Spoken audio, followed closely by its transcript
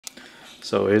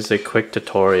So here's a quick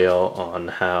tutorial on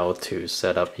how to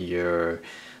set up your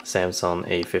Samsung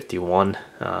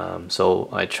A51. So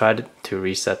I tried to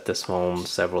reset this phone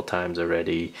several times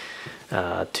already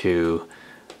to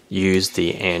use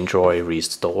the Android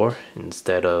Restore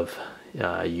instead of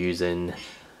using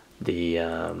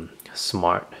the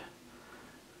smart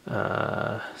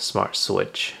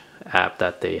switch app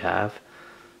that they have.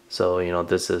 So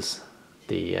this is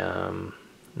the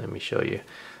let me show you.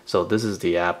 So this is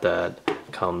the app that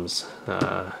comes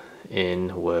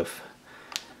in with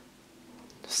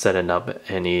setting up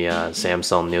any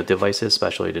Samsung new devices,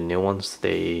 especially the new ones.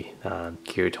 They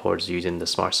gear towards using the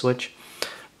smart switch.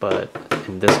 But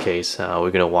in this case,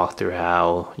 we're going to walk through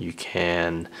how you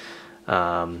can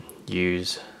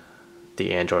use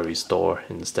the Android Restore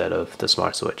instead of the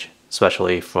smart switch,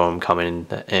 especially from coming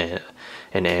in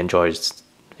Android.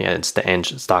 Yeah, it's the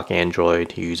stock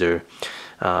Android user.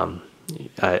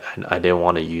 I didn't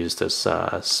want to use this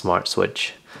smart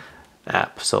switch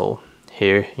app. So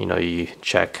here, you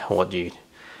check what you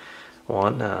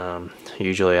want.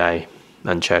 Usually I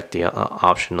uncheck the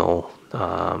optional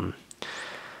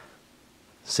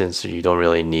since you don't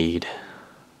really need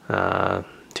to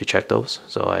check those.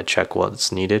 So I check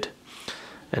what's needed,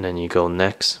 and then you go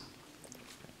next.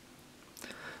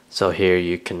 So here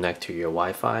you connect to your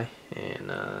Wi-Fi, and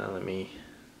let me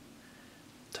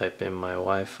type in my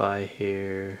Wi-Fi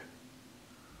here.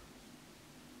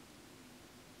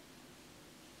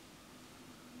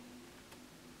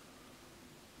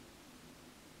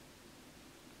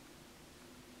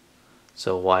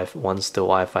 So once the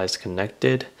Wi-Fi is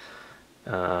connected,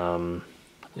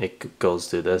 it goes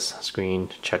to this screen,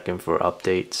 checking for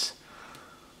updates.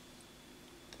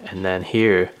 And then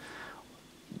here,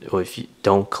 if you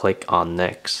don't click on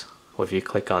next, if you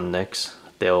click on next,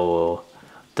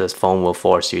 this phone will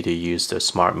force you to use the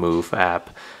Smart Move app,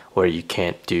 where you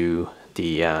can't do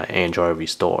the Android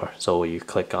Restore. So you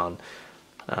click on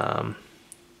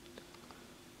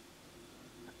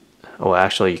oh,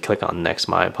 actually you click on next,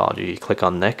 my apology. You click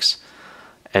on next,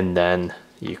 and then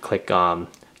you click on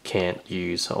can't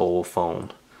use old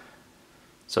phone.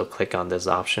 So click on this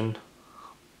option,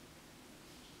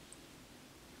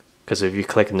 because if you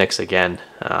click next again,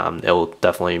 it will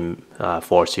definitely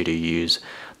force you to use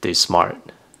the smart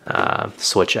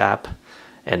switch app,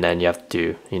 and then you have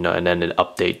to and then it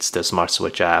updates the smart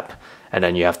switch app, and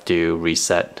then you have to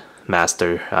reset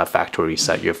factory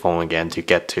reset your phone again to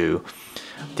get to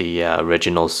the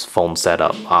original phone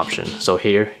setup option. So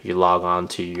here you log on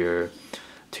to your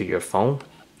phone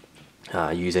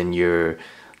using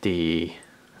the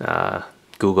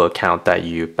Google account that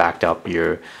you backed up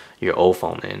your old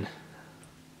phone in.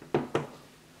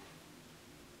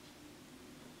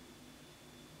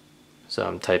 So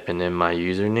I'm typing in my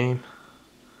username,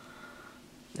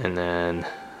 and then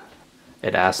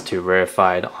it asks to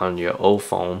verify it on your old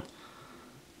phone.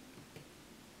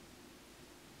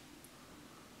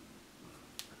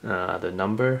 The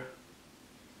number,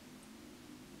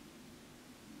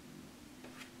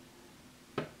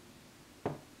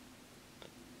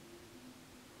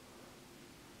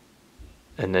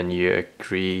 and then you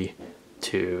agree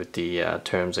to the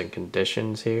terms and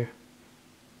conditions here.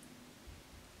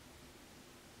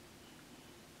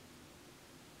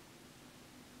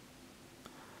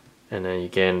 And then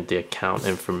again, the account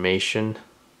information.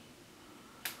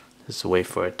 Just wait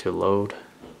for it to load.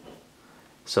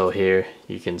 So here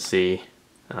you can see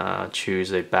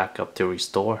choose a backup to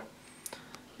restore,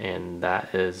 and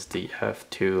that is the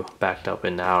F2 backed up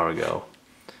an hour ago,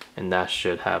 and that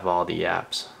should have all the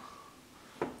apps.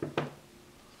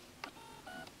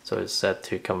 So it's set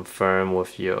to confirm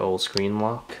with your old screen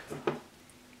lock.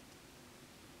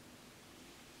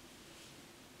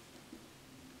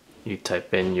 You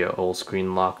type in your old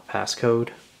screen lock passcode,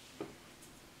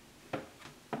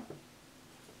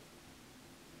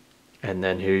 and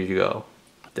then here you go.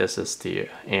 This is the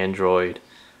Android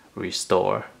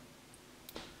Restore.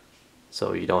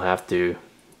 So you don't have to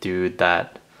do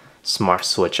that smart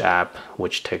switch app,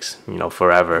 which takes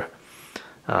forever.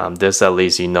 This, at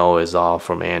least is all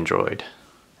from Android.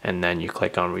 And then you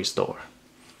click on Restore,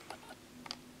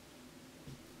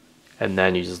 and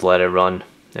then you just let it run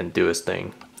and do its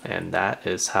thing. And that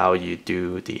is how you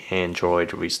do the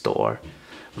Android Restore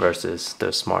versus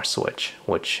the smart switch,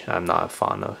 which I'm not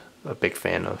a big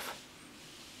fan of.